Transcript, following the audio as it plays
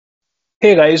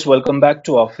Hey guys, welcome back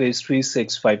to Office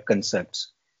 365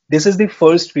 Concepts. This is the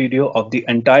first video of the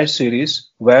entire series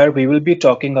where we will be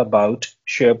talking about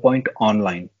SharePoint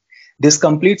Online. This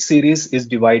complete series is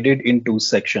divided in two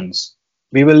sections.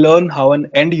 We will learn how an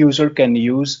end user can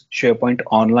use SharePoint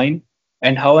Online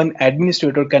and how an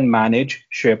administrator can manage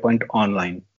SharePoint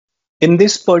Online. In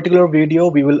this particular video,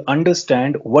 we will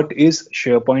understand what is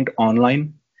SharePoint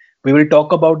Online. We will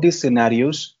talk about the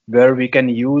scenarios where we can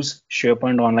use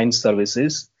SharePoint Online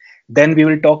services. Then we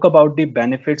will talk about the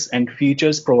benefits and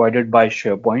features provided by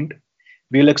SharePoint.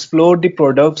 We'll explore the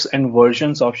products and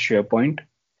versions of SharePoint.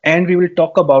 And we will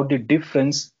talk about the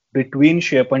difference between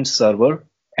SharePoint Server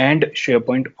and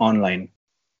SharePoint Online.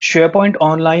 SharePoint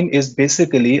Online is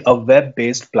basically a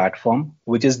web-based platform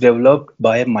which is developed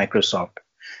by Microsoft.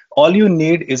 All you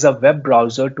need is a web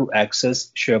browser to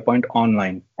access SharePoint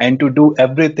Online and to do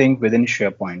everything within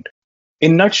SharePoint.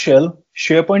 In nutshell,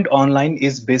 SharePoint Online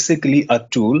is basically a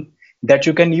tool that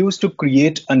you can use to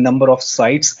create a number of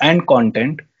sites and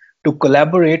content to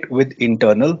collaborate with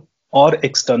internal or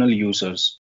external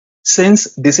users.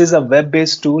 Since this is a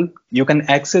web-based tool, you can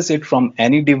access it from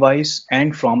any device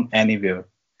and from anywhere.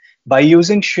 By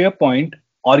using SharePoint,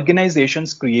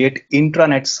 organizations create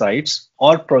intranet sites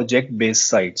or project-based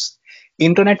sites.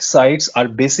 Intranet sites are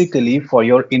basically for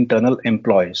your internal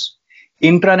employees.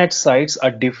 Intranet sites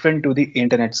are different to the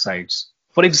internet sites.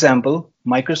 For example,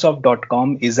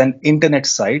 Microsoft.com is an internet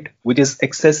site which is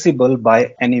accessible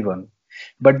by anyone.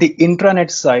 But the intranet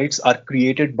sites are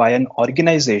created by an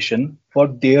organization for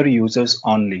their users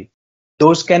only.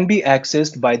 Those can be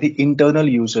accessed by the internal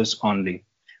users only.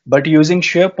 But using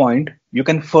SharePoint, you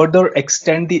can further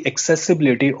extend the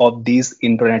accessibility of these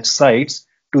internet sites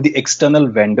to the external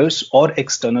vendors or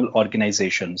external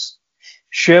organizations.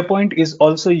 SharePoint is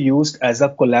also used as a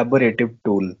collaborative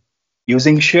tool.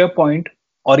 Using SharePoint,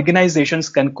 organizations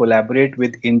can collaborate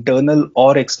with internal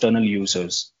or external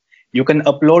users. You can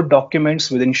upload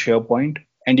documents within SharePoint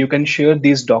and you can share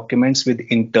these documents with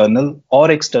internal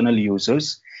or external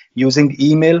users using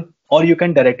email, or you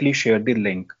can directly share the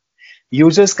link.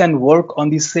 Users can work on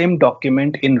the same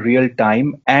document in real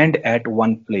time and at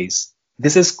one place.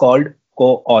 This is called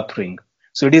co-authoring.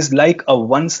 So it is like a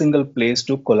one single place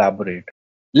to collaborate.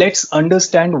 Let's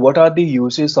understand what are the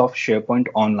uses of SharePoint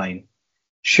Online.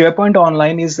 SharePoint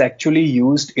Online is actually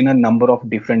used in a number of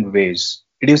different ways.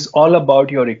 It is all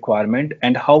about your requirement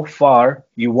and how far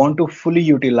you want to fully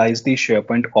utilize the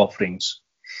SharePoint offerings.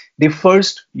 The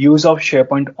first use of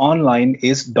SharePoint Online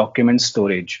is document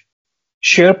storage.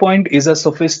 SharePoint is a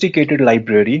sophisticated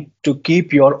library to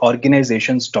keep your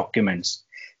organization's documents.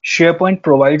 SharePoint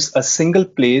provides a single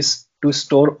place to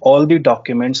store all the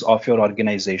documents of your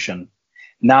organization.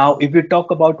 Now, if we talk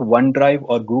about OneDrive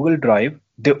or Google Drive,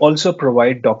 they also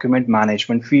provide document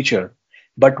management feature.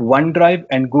 But OneDrive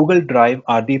and Google Drive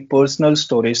are the personal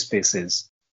storage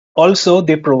spaces. Also,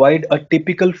 they provide a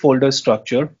typical folder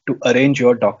structure to arrange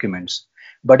your documents.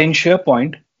 But in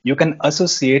SharePoint, you can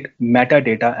associate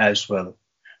metadata as well.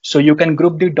 So you can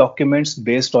group the documents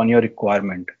based on your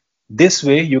requirement. This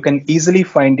way, you can easily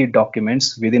find the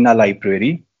documents within a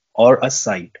library or a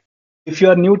site. If you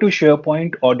are new to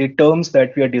SharePoint or the terms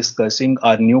that we are discussing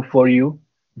are new for you,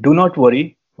 do not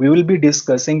worry. We will be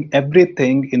discussing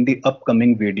everything in the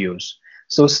upcoming videos.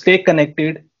 So stay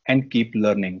connected and keep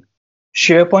learning.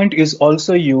 SharePoint is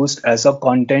also used as a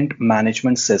content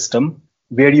management system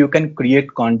where you can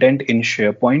create content in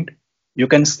SharePoint, you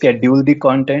can schedule the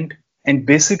content, and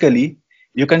basically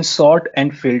you can sort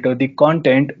and filter the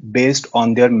content based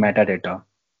on their metadata.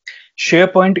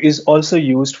 SharePoint is also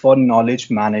used for knowledge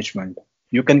management.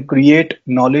 You can create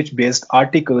knowledge-based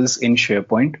articles in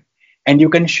SharePoint and you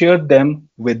can share them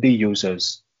with the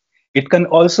users. It can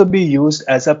also be used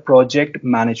as a project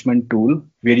management tool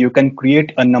where you can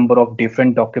create a number of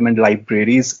different document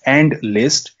libraries and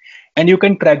lists, and you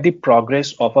can track the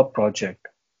progress of a project.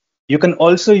 You can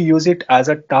also use it as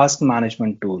a task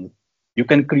management tool. You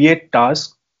can create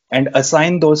tasks and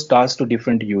assign those tasks to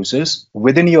different users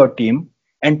within your team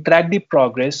and track the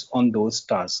progress on those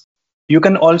tasks. You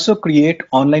can also create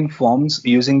online forms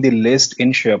using the list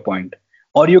in SharePoint,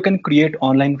 or you can create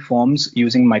online forms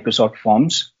using Microsoft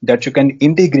Forms that you can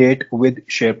integrate with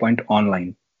SharePoint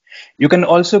Online. You can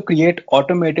also create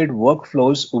automated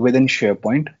workflows within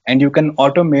SharePoint and you can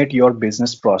automate your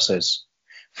business process.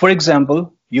 For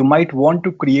example, you might want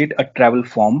to create a travel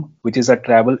form, which is a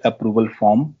travel approval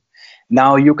form.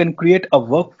 Now you can create a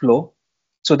workflow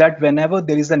so that whenever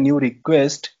there is a new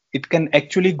request, it can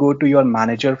actually go to your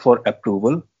manager for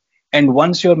approval. And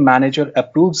once your manager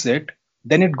approves it,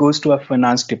 then it goes to a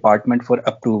finance department for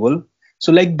approval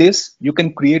So like this, you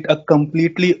can create a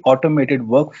completely automated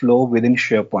workflow within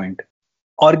SharePoint.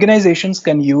 Organizations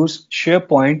can use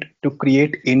SharePoint to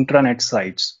create intranet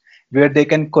sites where they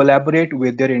can collaborate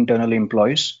with their internal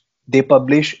employees. They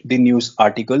publish the news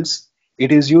articles.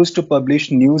 It is used to publish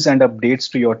news and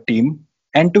updates to your team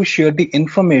and to share the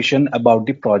information about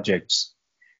the projects.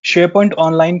 SharePoint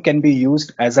Online can be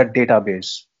used as a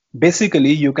database.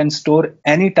 Basically, you can store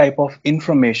any type of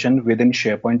information within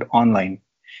SharePoint Online.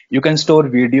 You can store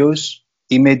videos,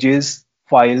 images,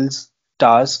 files,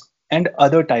 tasks, and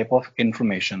other type of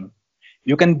information.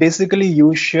 You can basically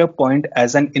use SharePoint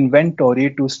as an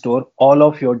inventory to store all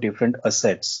of your different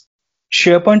assets.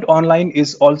 SharePoint Online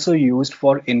is also used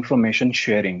for information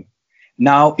sharing.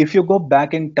 Now, if you go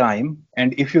back in time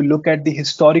and if you look at the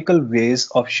historical ways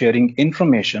of sharing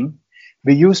information,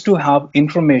 we used to have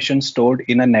information stored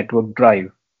in a network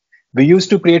drive. We used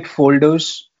to create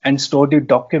folders and store the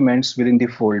documents within the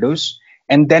folders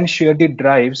and then share the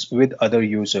drives with other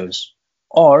users.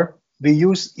 Or we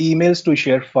use emails to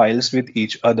share files with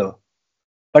each other.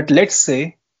 But let's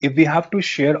say if we have to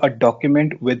share a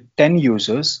document with 10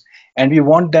 users and we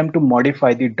want them to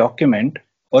modify the document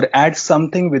or add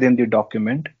something within the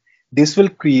document, this will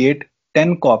create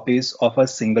 10 copies of a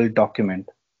single document.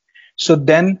 So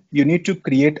then you need to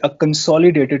create a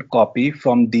consolidated copy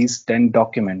from these 10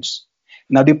 documents.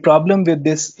 Now the problem with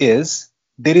this is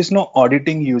there is no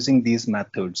auditing using these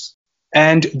methods.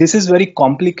 And this is very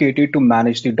complicated to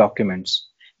manage the documents.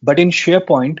 But in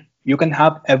SharePoint, you can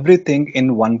have everything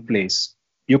in one place.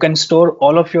 You can store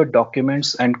all of your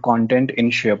documents and content in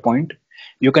SharePoint.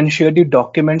 You can share the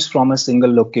documents from a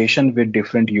single location with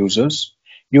different users.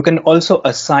 You can also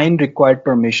assign required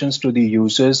permissions to the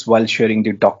users while sharing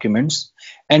the documents.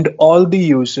 And all the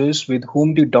users with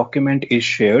whom the document is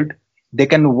shared, they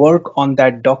can work on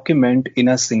that document in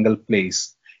a single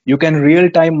place. You can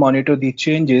real-time monitor the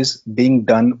changes being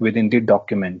done within the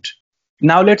document.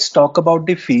 Now let's talk about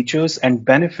the features and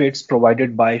benefits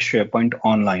provided by SharePoint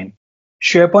Online.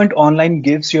 SharePoint Online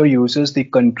gives your users the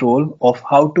control of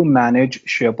how to manage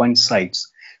SharePoint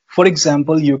sites. For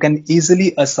example, you can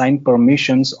easily assign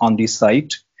permissions on the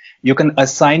site. You can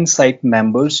assign site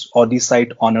members or the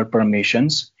site owner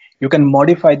permissions. You can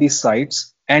modify the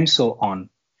sites and so on.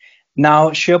 Now,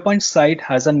 SharePoint site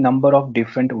has a number of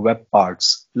different web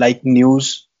parts like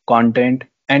news, content,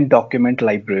 and document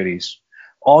libraries.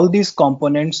 All these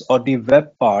components or the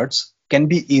web parts can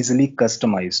be easily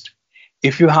customized.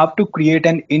 If you have to create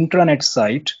an intranet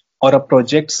site or a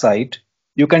project site,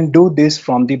 you can do this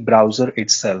from the browser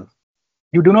itself.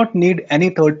 You do not need any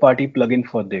third-party plugin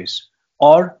for this,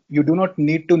 or you do not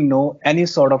need to know any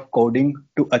sort of coding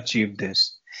to achieve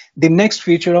this. The next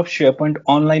feature of SharePoint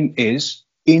Online is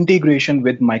integration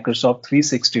with Microsoft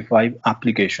 365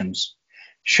 applications.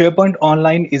 SharePoint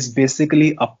Online is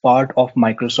basically a part of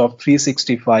Microsoft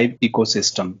 365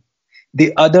 ecosystem.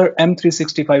 The other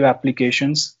M365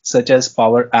 applications such as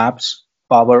Power Apps,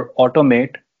 Power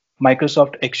Automate,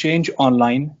 Microsoft Exchange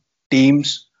Online,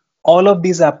 Teams, all of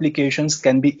these applications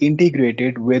can be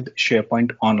integrated with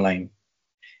SharePoint Online.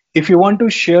 If you want to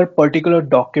share particular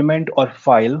document or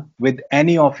file with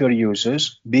any of your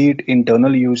users, be it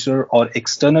internal user or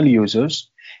external users,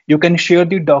 you can share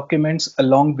the documents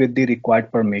along with the required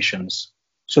permissions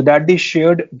so that the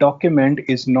shared document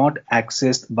is not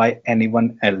accessed by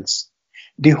anyone else.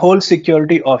 The whole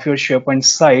security of your SharePoint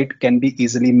site can be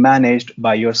easily managed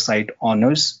by your site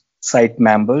owners, site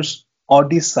members, or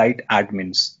the site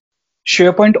admins.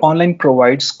 SharePoint Online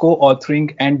provides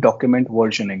co-authoring and document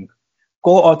versioning.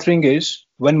 Co-authoring is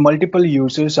when multiple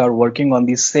users are working on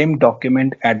the same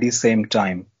document at the same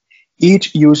time.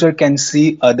 Each user can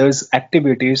see others'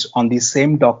 activities on the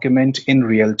same document in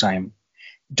real time.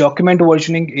 Document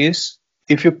versioning is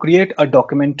if you create a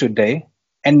document today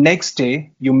and next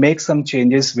day you make some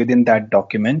changes within that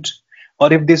document,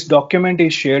 or if this document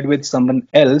is shared with someone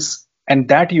else and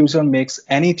that user makes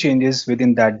any changes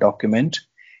within that document,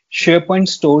 SharePoint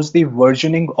stores the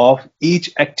versioning of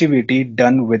each activity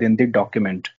done within the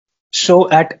document.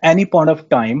 So at any point of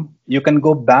time, you can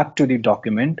go back to the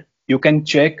document. You can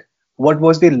check what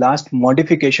was the last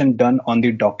modification done on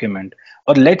the document.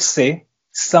 Or let's say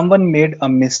someone made a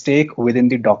mistake within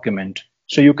the document.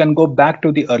 So you can go back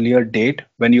to the earlier date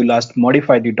when you last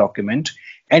modified the document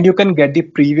and you can get the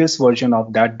previous version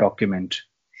of that document.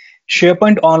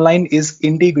 SharePoint Online is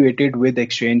integrated with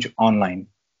Exchange Online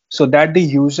so that the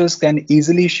users can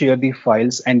easily share the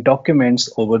files and documents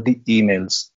over the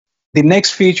emails. The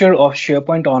next feature of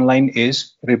SharePoint Online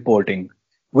is reporting.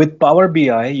 With Power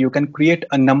BI, you can create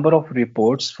a number of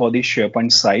reports for the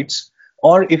SharePoint sites,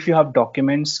 or if you have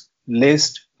documents,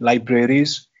 lists,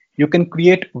 libraries, You can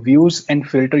create views and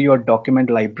filter your document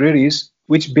libraries,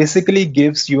 which basically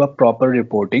gives you a proper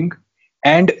reporting,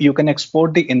 and you can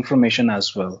export the information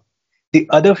as well. The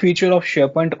other feature of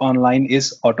SharePoint Online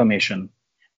is automation.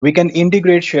 We can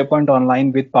integrate SharePoint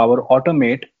Online with Power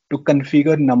Automate to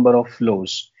configure number of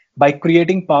flows. By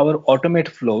creating Power Automate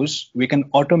flows, we can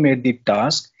automate the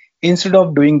task instead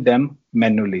of doing them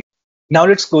manually. Now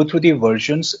let's go through the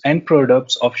versions and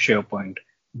products of SharePoint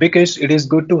because it is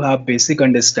good to have basic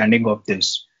understanding of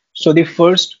this. So the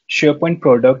first SharePoint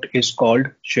product is called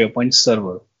SharePoint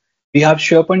Server. We have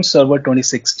SharePoint Server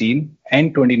 2016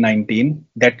 and 2019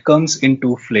 that comes in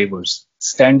two flavors,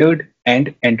 Standard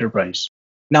and Enterprise.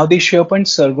 Now the SharePoint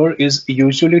Server is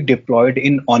usually deployed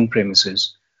in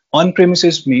on-premises.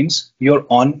 On-premises means your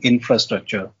own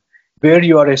infrastructure, where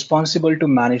you are responsible to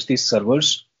manage the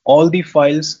servers, all the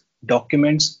files,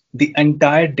 documents, the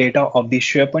entire data of the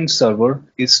SharePoint server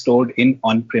is stored in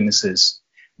on-premises.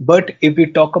 But if we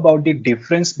talk about the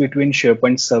difference between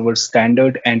SharePoint Server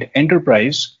Standard and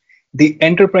Enterprise, the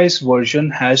Enterprise version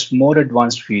has more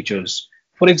advanced features.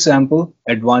 For example,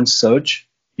 advanced search,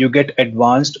 you get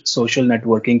advanced social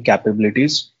networking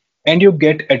capabilities, and you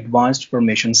get advanced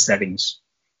permission settings.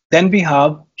 Then we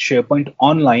have SharePoint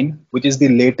Online, which is the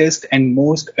latest and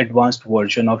most advanced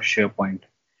version of SharePoint.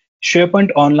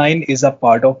 SharePoint Online is a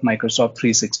part of Microsoft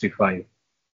 365.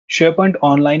 SharePoint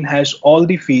Online has all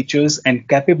the features and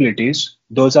capabilities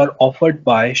those are offered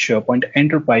by SharePoint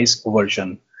Enterprise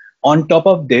version. On top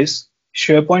of this,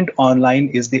 SharePoint Online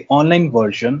is the online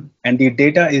version and the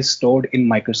data is stored in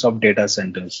Microsoft data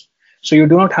centers. So you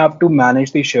do not have to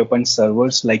manage the SharePoint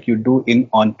servers like you do in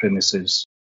on-premises.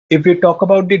 If we talk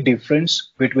about the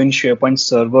difference between SharePoint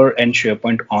Server and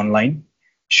SharePoint Online,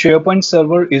 SharePoint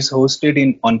Server is hosted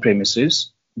in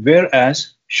on-premises,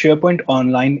 whereas SharePoint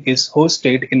Online is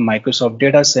hosted in Microsoft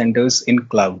data centers in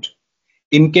cloud.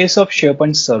 In case of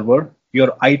SharePoint Server,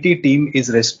 your IT team is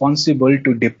responsible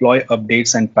to deploy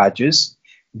updates and patches,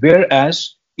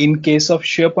 whereas in case of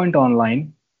SharePoint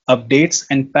Online, updates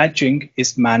and patching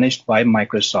is managed by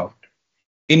Microsoft.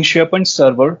 In SharePoint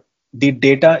Server, the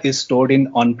data is stored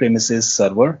in on-premises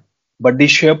server, but the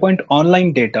SharePoint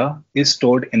Online data is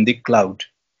stored in the cloud.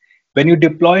 When you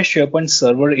deploy SharePoint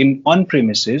Server in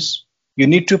on-premises, you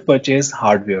need to purchase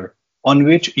hardware on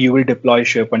which you will deploy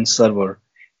SharePoint Server,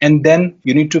 and then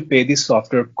you need to pay the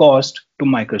software cost to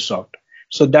Microsoft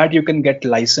so that you can get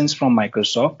license from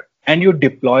Microsoft and you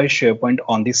deploy SharePoint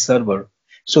on the server.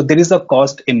 So there is a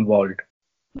cost involved.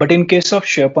 But in case of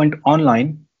SharePoint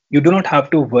Online, you do not have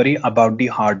to worry about the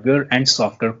hardware and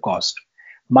software cost.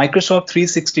 Microsoft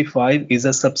 365 is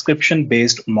a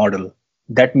subscription-based model.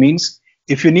 That means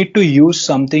if you need to use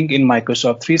something in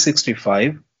Microsoft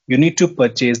 365, you need to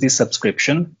purchase the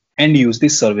subscription and use the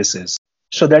services.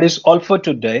 So that is all for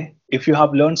today. If you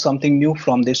have learned something new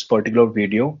from this particular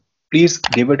video, please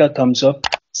give it a thumbs up,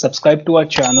 subscribe to our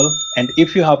channel, and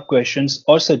if you have questions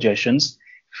or suggestions,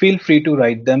 feel free to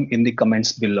write them in the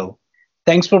comments below.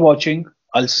 Thanks for watching.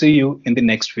 I'll see you in the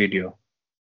next video.